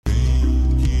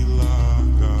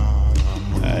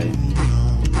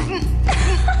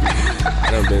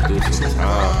been through some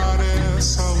time.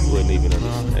 You wouldn't even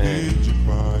understand.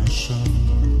 I'm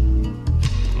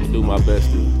gonna do my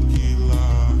best to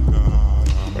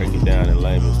break it down in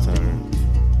layman's terms.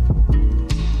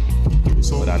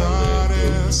 But I done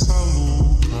lived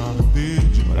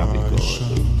through what I be going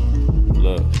through.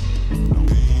 Look,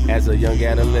 as a young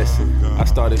adolescent, I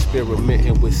started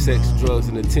experimenting with sex, drugs,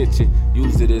 and attention.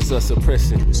 Used it as a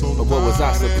suppressant. But what was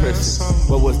I suppressing?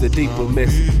 What was the deeper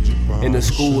message? In the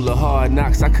school of hard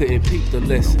knocks, I couldn't peep the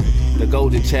lesson. The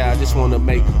golden child just wanna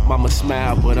make mama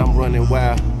smile, but I'm running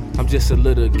wild. I'm just a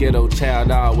little ghetto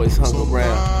child, I always hung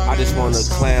around. I just wanna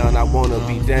clown, I wanna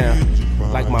be down.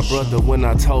 Like my brother when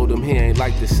I told him he ain't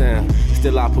like the sound.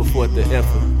 Still I put forth the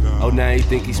effort. Oh, now he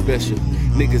think he special.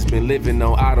 Niggas been living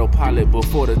on autopilot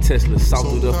before the Tesla. Saw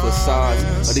through the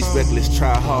facades of these reckless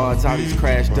tryhards. All these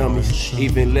crash dummies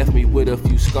even left me with a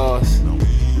few scars.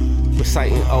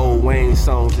 Reciting old Wayne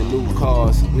songs and new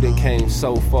cars. We done came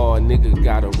so far, nigga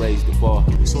gotta raise the bar.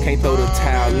 Can't throw the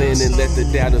towel in and let the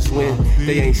doubters win.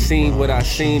 They ain't seen what I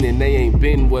seen and they ain't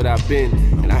been what I've been.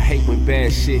 And I hate when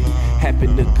bad shit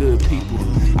happen to good people.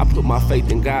 I put my faith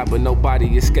in God, but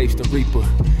nobody escapes the Reaper.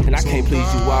 And I can't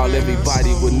please you all,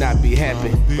 everybody will not be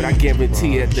happy. But I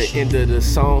guarantee at the end of the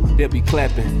song, they'll be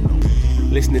clapping.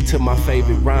 Listening to my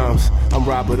favorite rhymes. I'm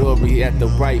Robert Ory at the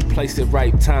right place at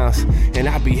right times. And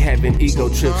I be having ego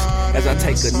trips as I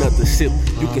take another sip.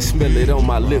 You can smell it on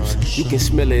my lips. You can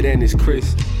smell it and it's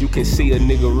crisp. You can see a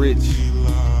nigga rich.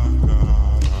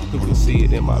 You can see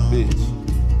it in my bitch.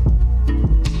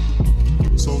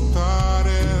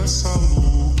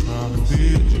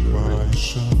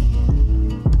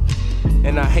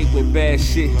 And I hate when bad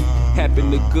shit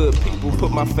happen to good people.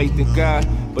 Put my faith in God,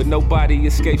 but nobody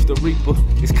escapes the Reaper.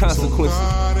 It's consequences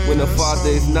when the father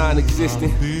is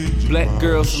non-existent. Black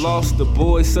girls lost, the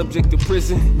boys subject to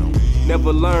prison.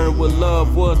 Never learned what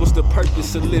love was, what's the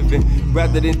purpose of living.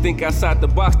 Rather than think outside the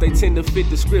box, they tend to fit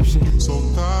description.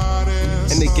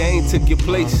 And the game took your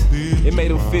place. It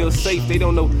made them feel safe. They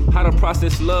don't know how to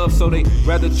process love, so they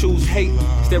rather choose hate.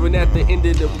 Staring at the end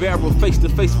of the barrel, face to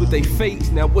face with their fate.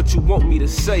 Now what you want me to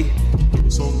say?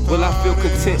 Well, I feel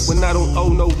content when I don't owe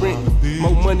no rent.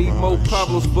 More money, more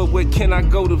problems, but where can I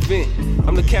go to vent?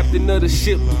 I'm the captain of the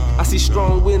ship. I see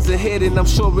strong winds ahead and I'm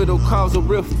sure it'll cause a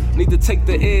rift. Need to take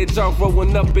the edge off,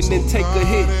 rolling up and then take a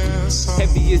hit.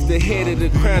 Heavy is the head of the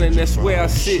crown and that's where I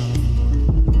sit.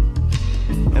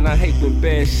 And I hate when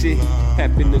bad shit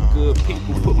happen to good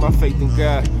people. Put my faith in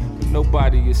God, but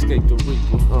nobody escaped the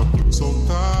Reaper.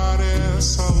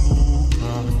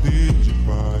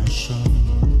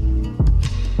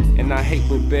 And I hate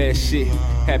when bad shit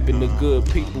happen to good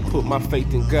people. Put my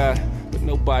faith in God, but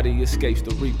nobody escapes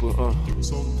the Reaper.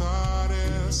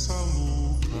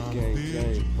 Gang,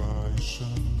 gang.